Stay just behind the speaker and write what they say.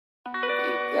You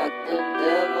got the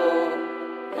devil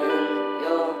in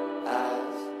your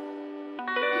eyes.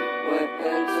 You went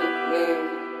and took me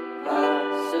by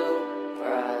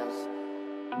surprise.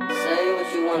 Say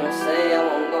what you wanna say, I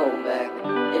won't go back.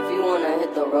 If you wanna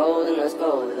hit the road, then let's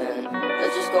go then.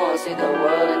 Let's just go and see the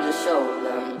world and just show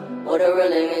them what it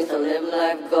really means to live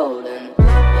life golden.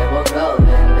 Yeah, we're golden,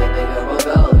 baby girl,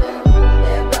 we're golden.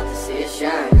 They're about to see us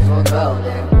shine, cause we're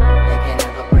golden. They can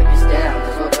never break us down,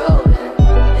 cause we're golden.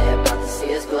 They're about to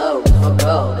see us glow, cause we're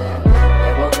golden.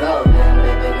 Yeah, we're golden,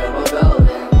 baby girl, we're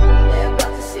golden. They're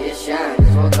about to see us shine,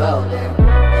 cause we're golden.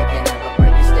 They can never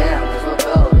break us down, cause we're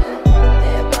golden.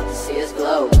 They're about to see us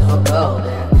glow, cause we're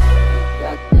golden. You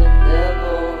got the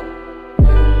devil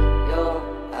in your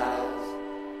eyes.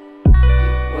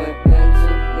 You went and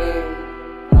took me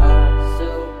by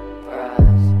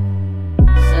surprise.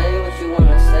 Say what you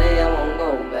wanna say, I won't go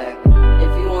back.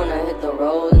 If you wanna hit the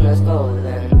road, then let's go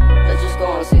then. Let's just go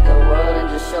and see the world and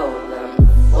just show them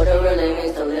what it really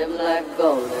means to live life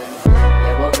golden.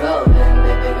 Yeah, we're golden,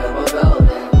 baby girl, we're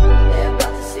golden. They're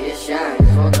about to see us shine,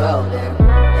 cause we're golden.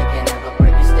 They can never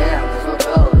break us down, cause we're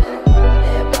golden.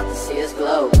 They're about to see us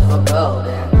glow, cause we're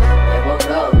golden. Yeah, we're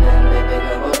golden, baby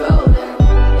girl, we're golden.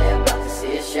 They're about to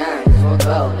see us shine, cause we're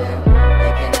golden.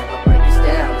 They can never break us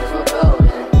down, cause we're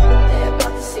golden. They're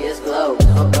about to see us glow,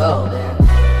 cause we're golden.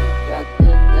 You got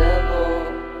the devil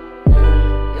in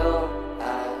your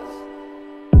eyes.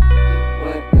 You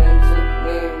went and took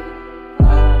me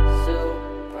by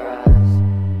surprise.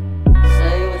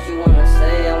 Say what you wanna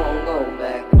say, I won't go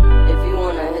back. If you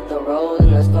wanna hit the road, then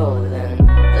let's go then.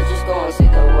 Let's just go and see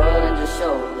the world and just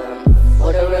show them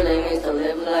what it really means to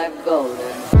live life golden.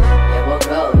 Yeah, we're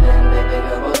golden, baby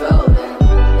girl, we're golden.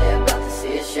 They're about to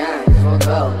see us shine, cause we're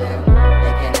golden.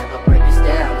 They can never break us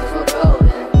down, cause we're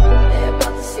golden. They're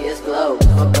about to see us glow,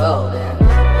 cause we're golden.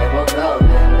 Yeah, we're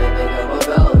golden, baby girl, we're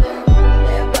golden.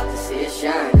 They're about to see us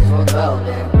shine, cause we're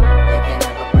golden. They can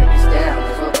never break us down,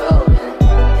 cause we're golden.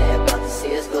 They're about to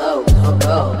see us glow, cause we're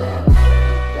golden.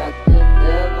 You got the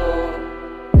devil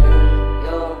in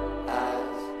your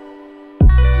eyes.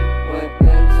 You went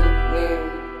and took me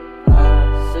by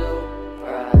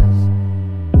surprise.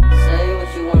 Say what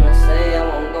you wanna say, I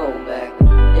won't go back.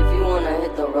 If you wanna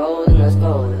hit the road, then let's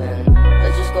go then.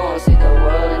 Let's just go and see the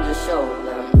world and just show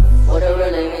them what it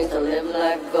really means to live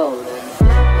life golden.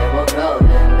 Yeah, we're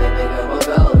golden, baby girl, we're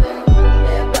golden.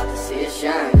 They're about to see us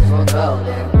shine, cause we're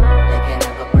golden. They can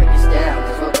never break us down,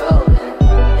 cause we're golden.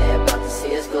 They're about to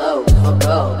see us glow, cause we're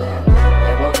golden.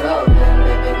 Yeah, we're golden,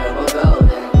 baby girl, we're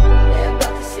golden. They're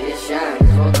about to see us shine,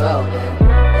 cause we're golden.